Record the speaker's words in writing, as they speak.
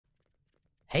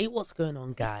Hey, what's going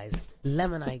on guys?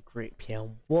 Lemon Eye Grape here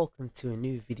and welcome to a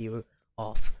new video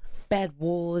of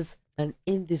Bedwars, and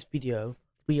in this video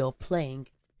we are playing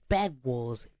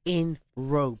Bedwars in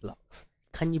Roblox.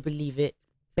 Can you believe it?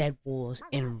 Bedwars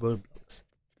in Roblox.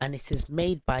 And it is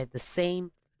made by the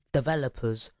same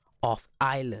developers of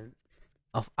Islands.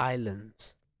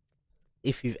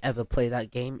 If you've ever played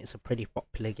that game, it's a pretty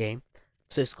popular game.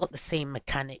 So it's got the same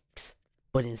mechanics,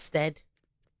 but instead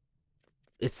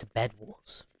it's a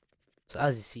Bedwars. So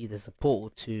as you see, there's a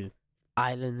portal to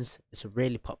Islands. It's a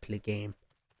really popular game,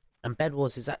 and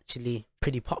Bedwars is actually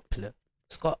pretty popular.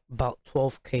 It's got about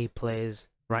 12k players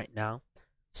right now.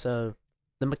 So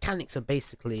the mechanics are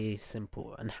basically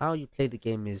simple, and how you play the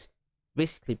game is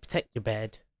basically protect your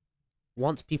bed.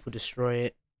 Once people destroy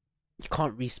it, you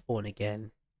can't respawn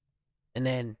again, and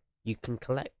then you can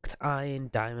collect iron,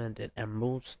 diamond and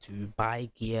emeralds to buy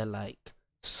gear like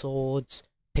swords,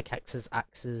 pickaxes,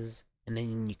 axes, and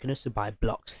then you can also buy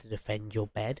blocks to defend your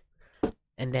bed.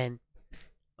 And then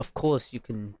of course you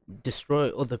can destroy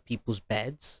other people's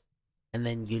beds, and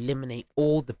then you eliminate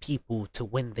all the people to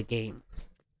win the game.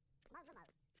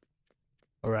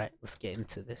 Alright, let's get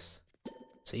into this.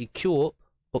 So you queue up,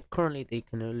 but currently they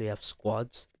can only have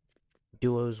squads.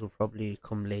 Duos will probably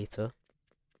come later.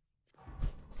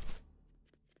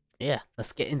 Yeah,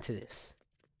 let's get into this.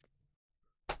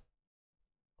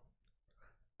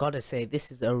 Gotta say,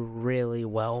 this is a really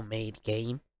well made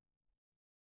game,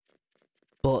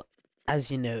 but as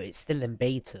you know, it's still in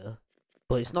beta.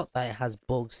 But it's not that it has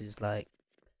bugs, it's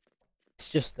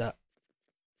just that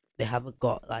they haven't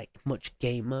got like much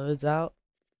game modes out.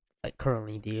 Like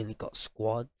currently they only got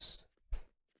squads.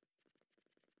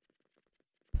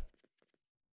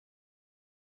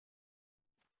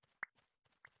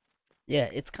 Yeah,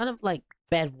 it's kind of like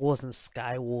Bed Wars and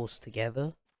Sky Wars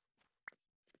together,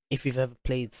 if you've ever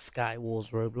played Sky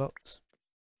Wars Roblox.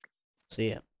 So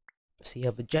yeah, so you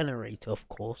have a generator, of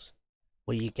course,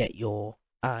 where you get your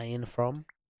iron from,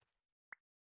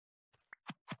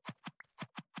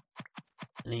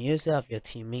 and then you also have your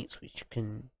teammates which you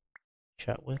can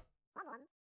chat with.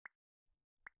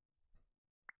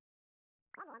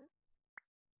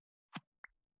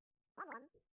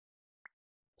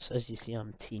 So as you see,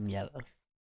 I'm Team Yellow.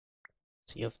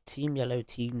 So you have Team Yellow,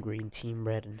 Team Green, Team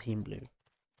Red and Team Blue.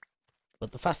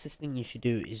 But the fastest thing you should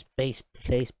do is place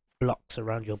blocks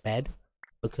around your bed,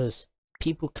 because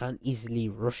people can't easily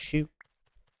rush you,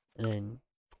 and then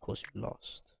of course you've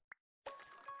lost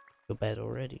your bed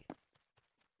already.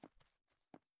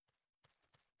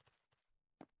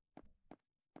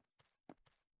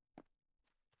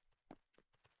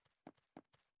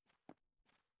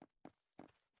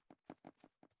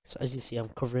 So as you see, I'm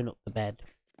covering up the bed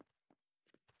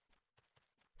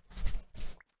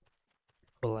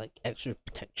for like extra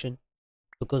protection,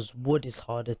 because wood is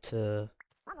harder to,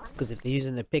 because if they're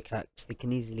using a pickaxe they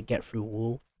can easily get through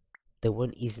wool, they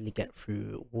won't easily get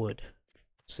through wood,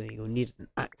 so you'll need an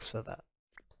axe for that.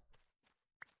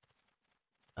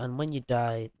 And when you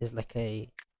die, there's like a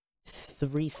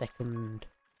 3-second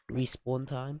respawn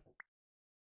time,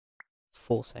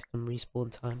 4-second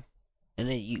respawn time, and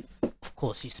then you, of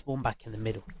course, you spawn back in the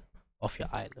middle of your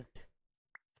island.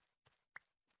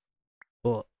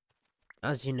 But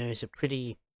as you know, it's a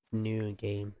pretty new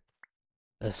game.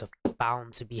 There's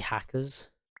bound to be hackers,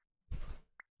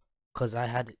 because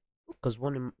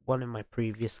one of my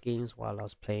previous games, while I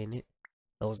was playing it,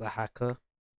 there was a hacker,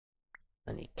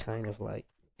 and it kind of like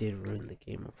did ruin the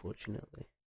game, unfortunately.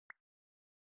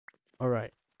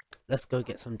 Alright, let's go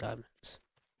get some diamonds.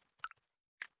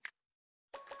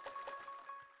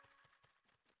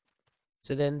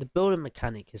 So then the building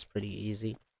mechanic is pretty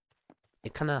easy.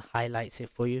 It kind of highlights it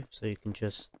for you, so you can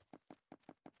just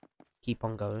keep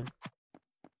on going.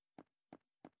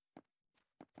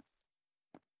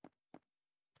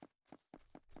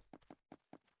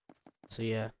 So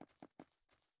yeah.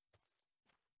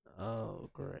 Oh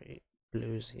great,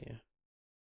 blue's here.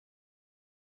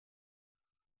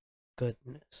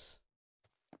 Goodness.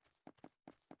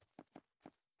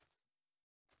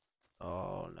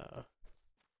 Oh no.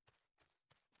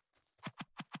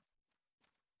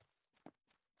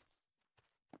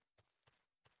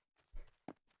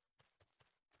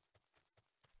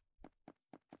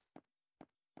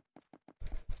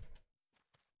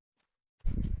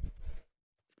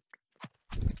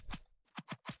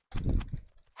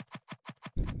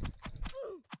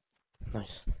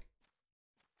 Nice.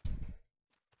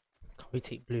 Can we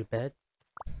take blue bed?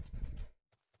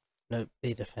 Nope,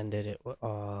 they defended it.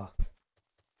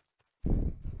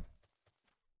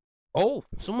 Oh,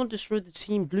 someone destroyed the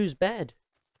team blue's bed.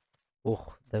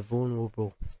 Oh, they're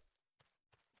vulnerable.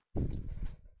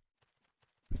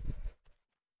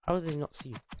 How did they not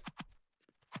see you?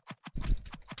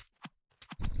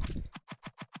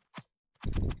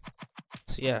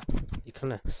 So yeah, you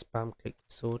kind of spam click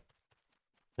the sword,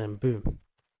 and boom,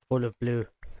 all of blue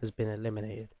has been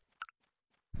eliminated.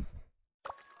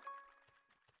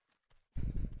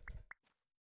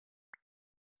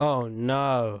 Oh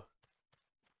no!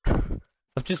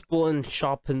 I've just bought in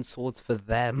sharpened swords for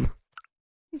them,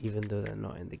 even though they're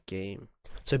not in the game.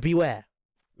 So beware,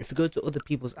 if you go to other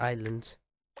people's islands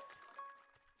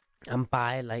and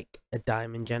buy like a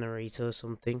diamond generator or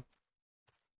something,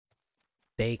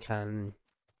 then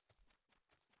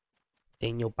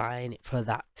you're buying it for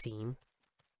that team.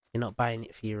 You're not buying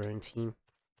it for your own team.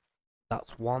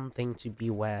 That's one thing to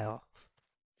beware of.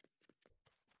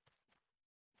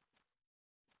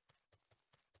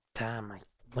 Damn, I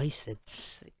wasted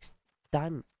 6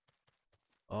 diamonds.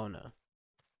 Oh no.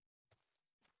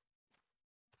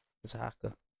 There's a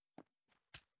hacker.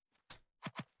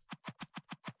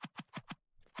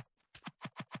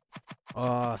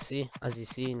 Oh, see, as you've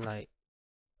seen, like,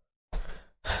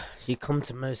 you come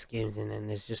to most games and then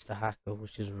there's just a hacker,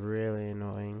 which is really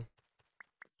annoying.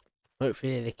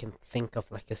 Hopefully they can think of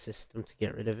like a system to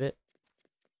get rid of it.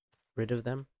 Rid of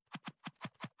them.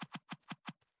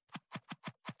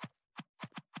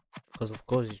 Because of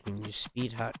course you can use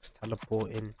speed hacks,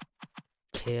 teleporting,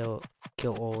 kill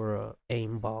aura,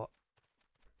 aimbot.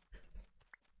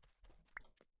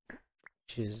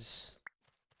 Which is,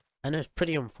 I know it's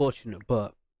pretty unfortunate,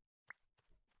 but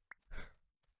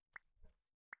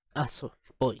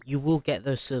but you will get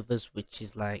those servers which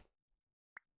is like,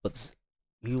 but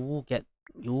you will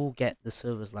get the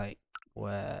servers like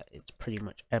where it's pretty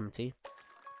much empty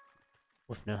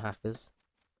with no hackers.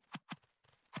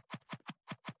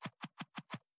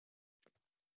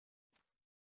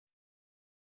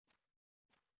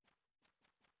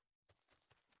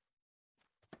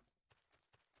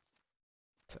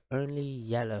 So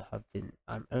only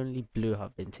only blue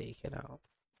have been taken out.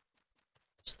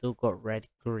 Still got red,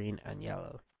 green, and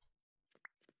yellow.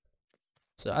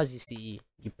 So as you see,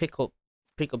 you pick up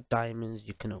diamonds.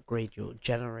 You can upgrade your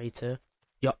generator,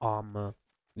 your armor,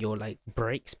 your like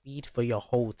break speed for your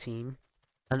whole team,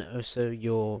 and also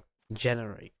your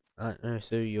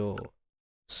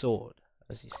sword.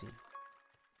 As you see,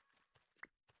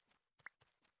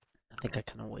 I think I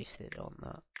kind of wasted on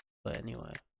that, but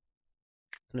anyway,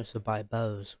 you can also buy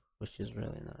bows, which is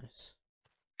really nice.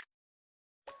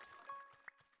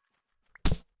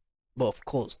 But of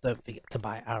course, don't forget to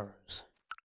buy arrows.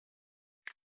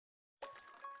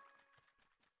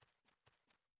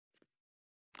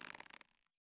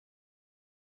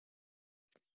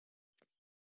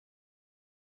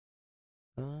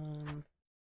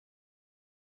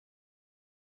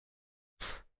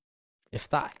 If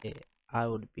that hit, I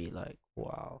would be like,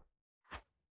 wow.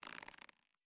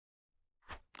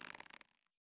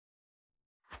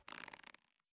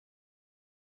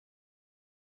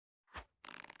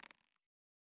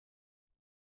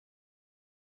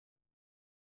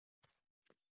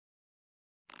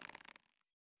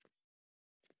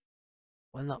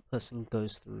 When that person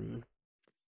goes through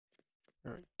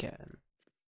again.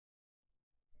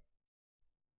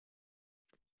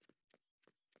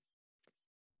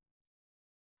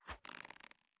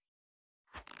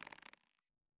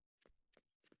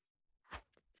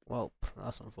 Well,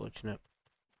 that's unfortunate.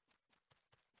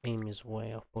 Aim is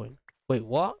way off point. Wait,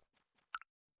 what?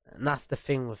 And that's the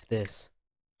thing with this.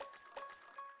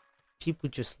 People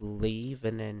just leave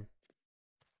and then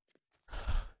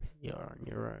you're on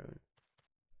your own.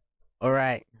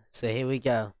 Alright, so here we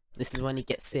go. This is when it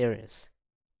gets serious.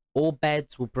 All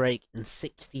beds will break in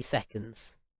 60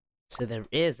 seconds. So there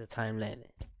is a time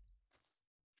limit.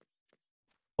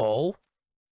 Oh?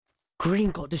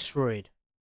 Green got destroyed.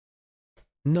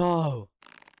 No.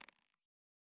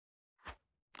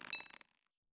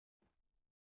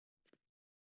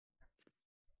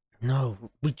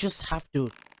 No, we just have to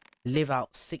live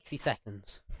out 60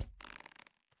 seconds.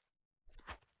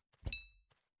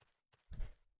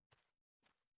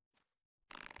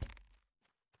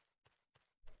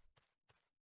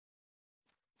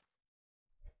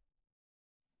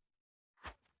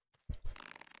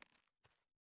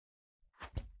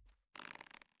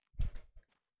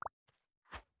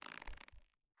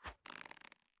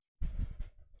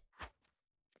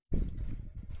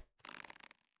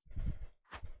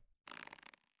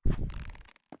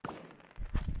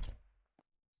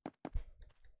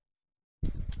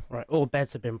 Right, all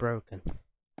beds have been broken.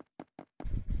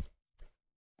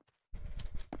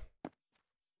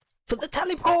 For the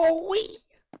teleport! Oh, wee!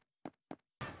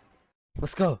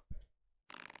 Let's go.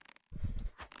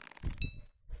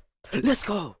 Let's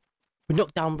go! We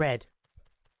knocked down red.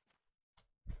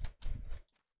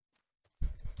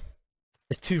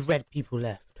 2 red people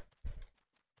left.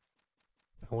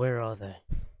 Where are they?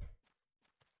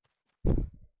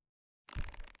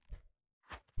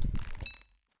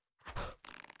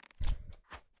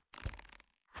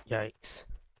 Yikes.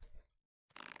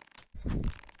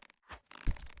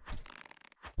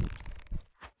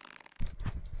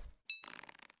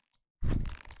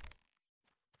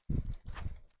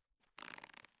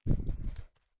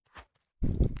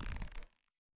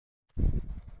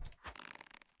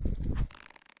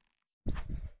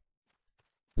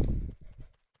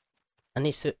 I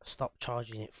need to stop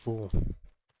charging it full.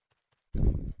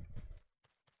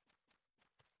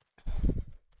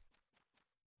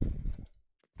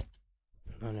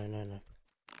 No.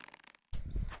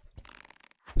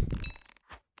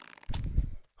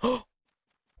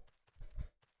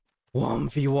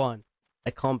 1v1. I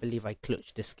can't believe I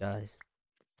clutched this, guys.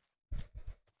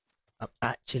 I'm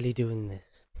actually doing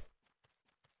this.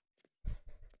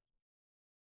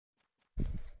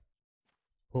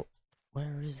 Oh,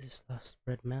 where is this last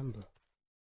red member?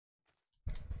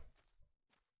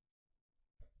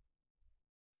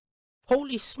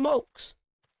 Holy smokes!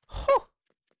 Huh.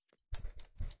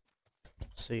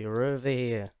 So you're over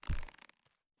here.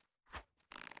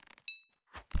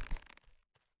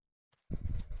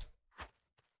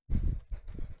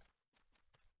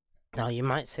 Now you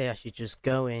might say I should just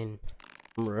go in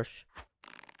and rush.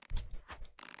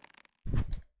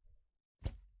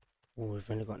 Oh, we've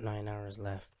only got 9 hours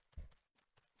left.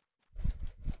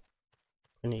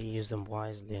 We need to use them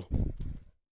wisely.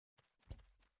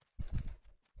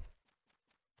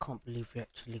 Can't believe we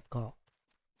actually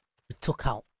we took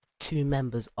out 2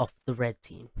 members off the red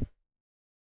team.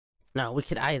 Now we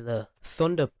could either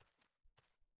thunder.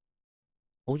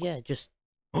 Oh yeah, just.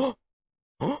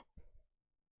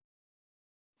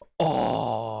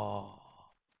 Oh,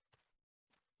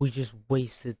 we just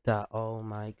wasted that. Oh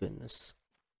my goodness.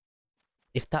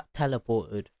 If that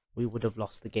teleported, we would have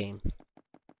lost the game.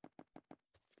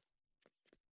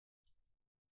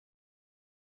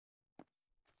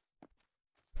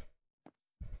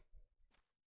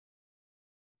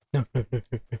 No.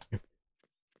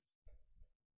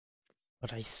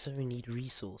 But I so need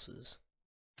resources.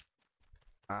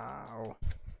 Ow.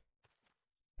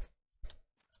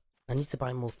 I need to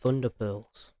buy more thunder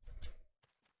pearls.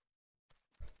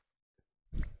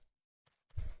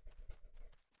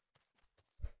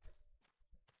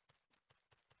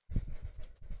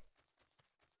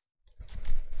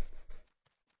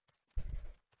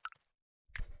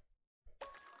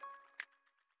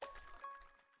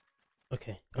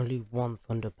 Okay, only 1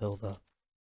 thunder pearl though.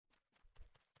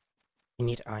 We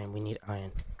need iron, we need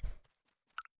iron.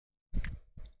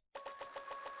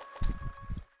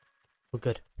 We're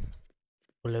good.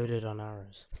 We're loaded on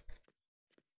arrows.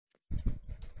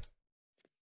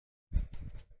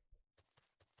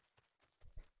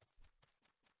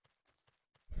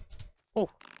 Oh.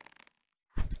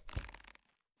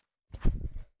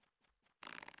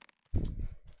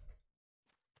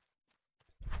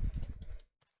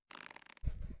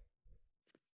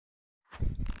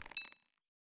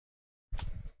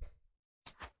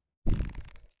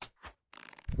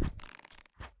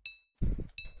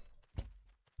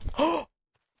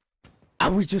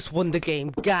 And we just won the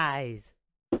game, guys.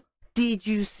 Did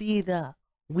you see that?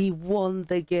 We won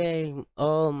the game.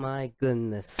 Oh my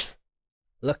goodness.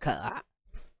 Look at that.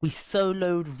 We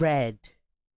soloed red.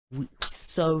 We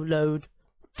soloed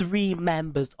 3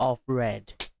 members of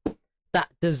red.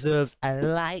 That deserves a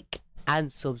like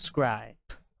and subscribe.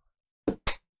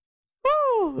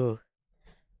 Woo!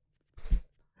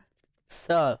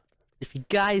 So, if you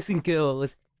guys and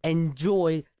girls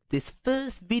enjoy this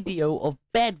first video of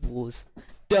Bedwars,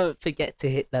 don't forget to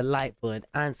hit the like button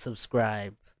and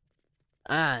subscribe.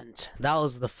 And that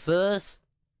was the first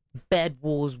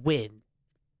Bedwars win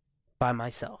by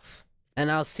myself. And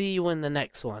I'll see you in the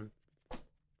next one.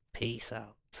 Peace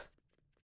out.